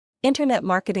Internet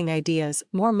marketing ideas.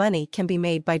 More money can be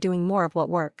made by doing more of what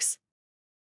works.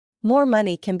 More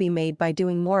money can be made by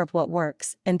doing more of what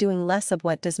works and doing less of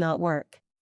what does not work.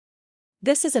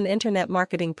 This is an internet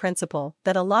marketing principle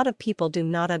that a lot of people do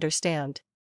not understand.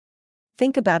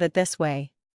 Think about it this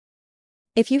way.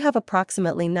 If you have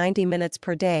approximately 90 minutes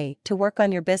per day to work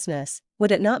on your business,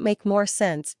 would it not make more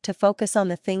sense to focus on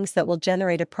the things that will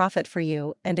generate a profit for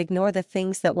you and ignore the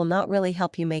things that will not really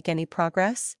help you make any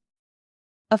progress?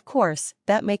 Of course,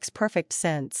 that makes perfect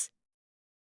sense.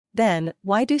 Then,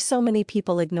 why do so many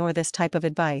people ignore this type of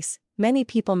advice? Many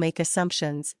people make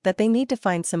assumptions that they need to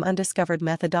find some undiscovered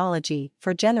methodology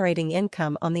for generating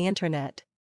income on the internet.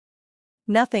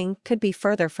 Nothing could be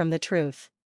further from the truth.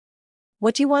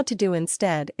 What you want to do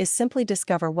instead is simply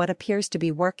discover what appears to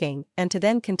be working and to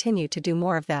then continue to do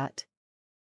more of that.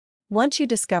 Once you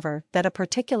discover that a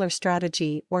particular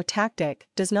strategy or tactic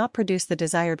does not produce the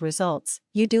desired results,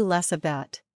 you do less of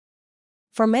that.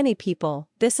 For many people,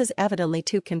 this is evidently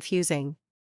too confusing.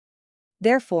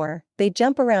 Therefore, they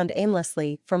jump around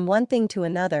aimlessly from one thing to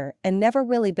another and never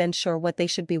really been sure what they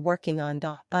should be working on.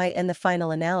 In the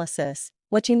final analysis,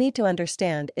 what you need to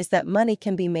understand is that money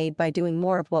can be made by doing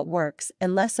more of what works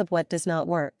and less of what does not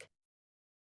work.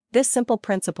 This simple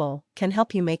principle can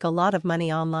help you make a lot of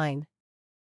money online.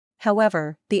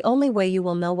 However, the only way you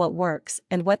will know what works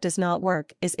and what does not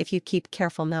work is if you keep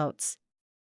careful notes.